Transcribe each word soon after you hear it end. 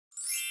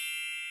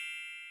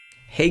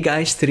Hey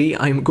guys, today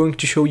I'm going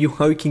to show you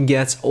how you can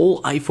get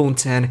all iPhone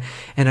X and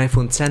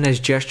iPhone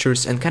XS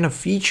gestures and kind of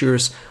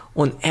features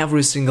on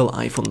every single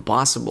iPhone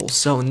possible.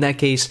 So in that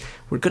case,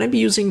 we're going to be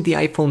using the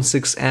iPhone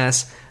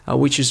 6s,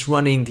 which is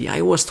running the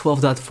iOS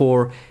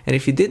 12.4, and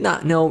if you did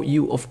not know,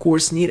 you of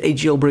course need a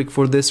jailbreak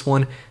for this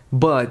one,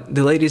 but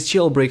the latest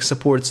jailbreak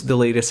supports the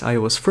latest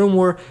iOS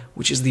firmware,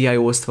 which is the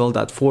iOS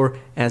 12.4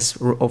 as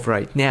of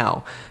right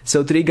now.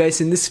 So today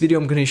guys, in this video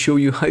I'm going to show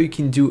you how you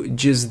can do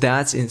just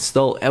that,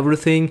 install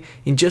everything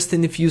in just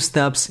in a few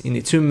steps. In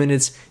 2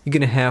 minutes you're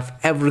going to have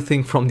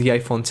everything from the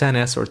iPhone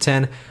XS or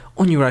 10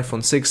 on your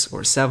iPhone 6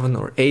 or 7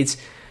 or 8,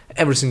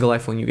 every single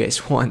iPhone you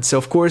guys want. So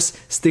of course,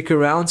 stick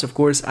around. Of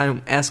course,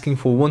 I'm asking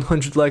for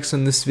 100 likes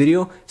on this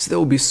video, so that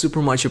will be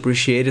super much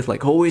appreciated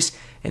like always.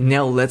 And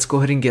now let's go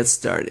ahead and get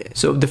started.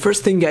 So the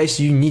first thing guys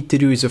you need to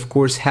do is of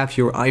course have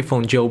your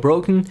iPhone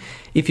jailbroken.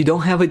 If you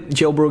don't have it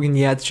jailbroken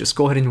yet, just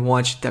go ahead and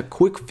watch that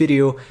quick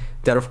video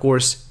that of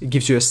course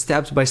gives you a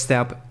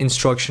step-by-step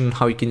instruction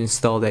how you can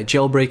install that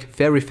jailbreak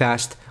very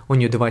fast on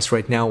your device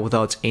right now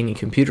without any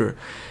computer.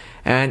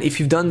 And if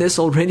you've done this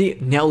already,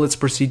 now let's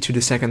proceed to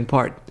the second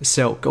part.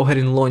 So go ahead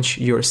and launch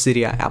your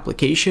Cydia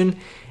application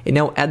and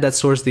now add that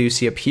source that you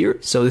see up here.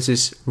 So this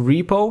is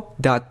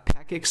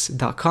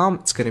repo.pacx.com.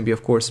 It's going to be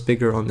of course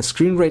bigger on the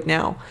screen right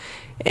now.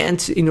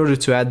 And in order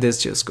to add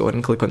this, just go ahead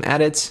and click on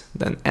edit,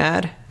 then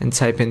add and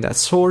type in that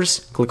source,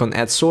 click on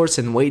add source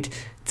and wait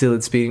till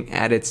it's being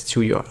added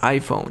to your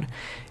iPhone.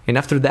 And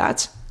after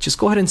that, just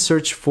go ahead and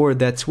search for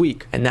that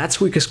tweak. And that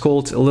tweak is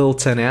called Little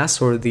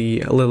XS or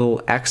the Little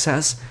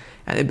XS.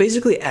 And it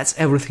basically adds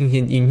everything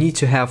you need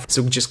to have.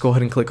 So just go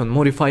ahead and click on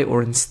modify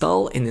or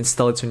install and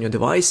install it on your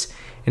device.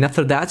 And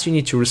after that, you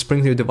need to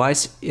respring your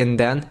device, and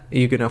then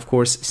you can of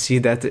course see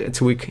that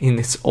tweak in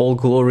its all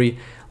glory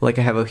like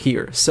I have it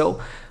here.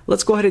 So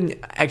let's go ahead and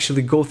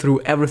actually go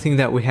through everything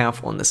that we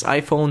have on this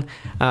iPhone.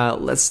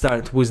 Let's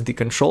start with the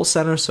control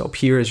center. So up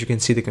here, as you can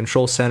see, the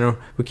control center,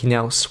 we can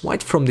now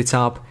swipe from the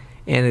top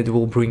and it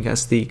will bring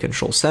us the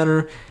control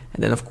center.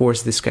 And then of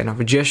course this kind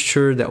of a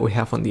gesture that we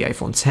have on the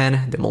iPhone X,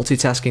 the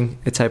multitasking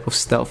type of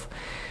stuff.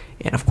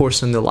 And of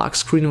course on the lock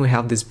screen we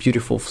have these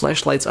beautiful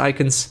flashlights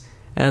icons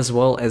as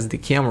well as the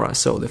camera.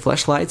 So the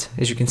flashlight,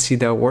 as you can see,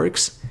 that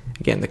works.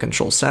 Again, the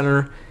control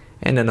center,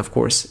 and then of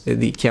course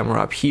the camera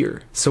up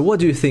here. So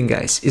what do you think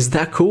guys? Is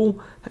that cool?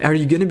 Are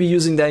you gonna be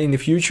using that in the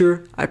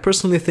future? I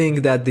personally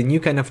think that the new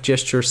kind of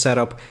gesture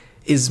setup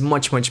is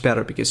much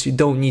better because you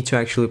don't need to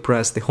actually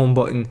press the home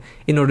button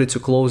in order to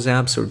close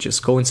apps or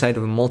just go inside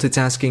of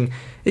multitasking.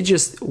 It's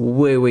just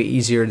way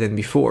easier than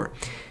before.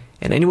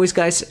 And anyways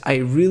guys, I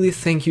really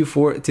thank you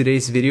for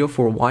today's video,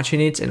 for watching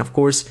it. And of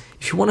course,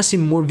 if you want to see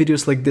more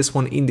videos like this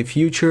one in the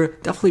future,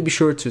 definitely be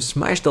sure to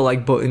smash the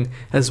like button,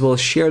 as well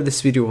as share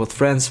this video with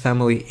friends,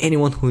 family,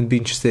 anyone who would be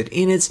interested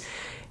in it.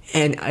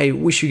 And I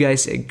wish you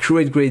guys a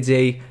great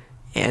day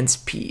and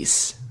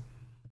peace.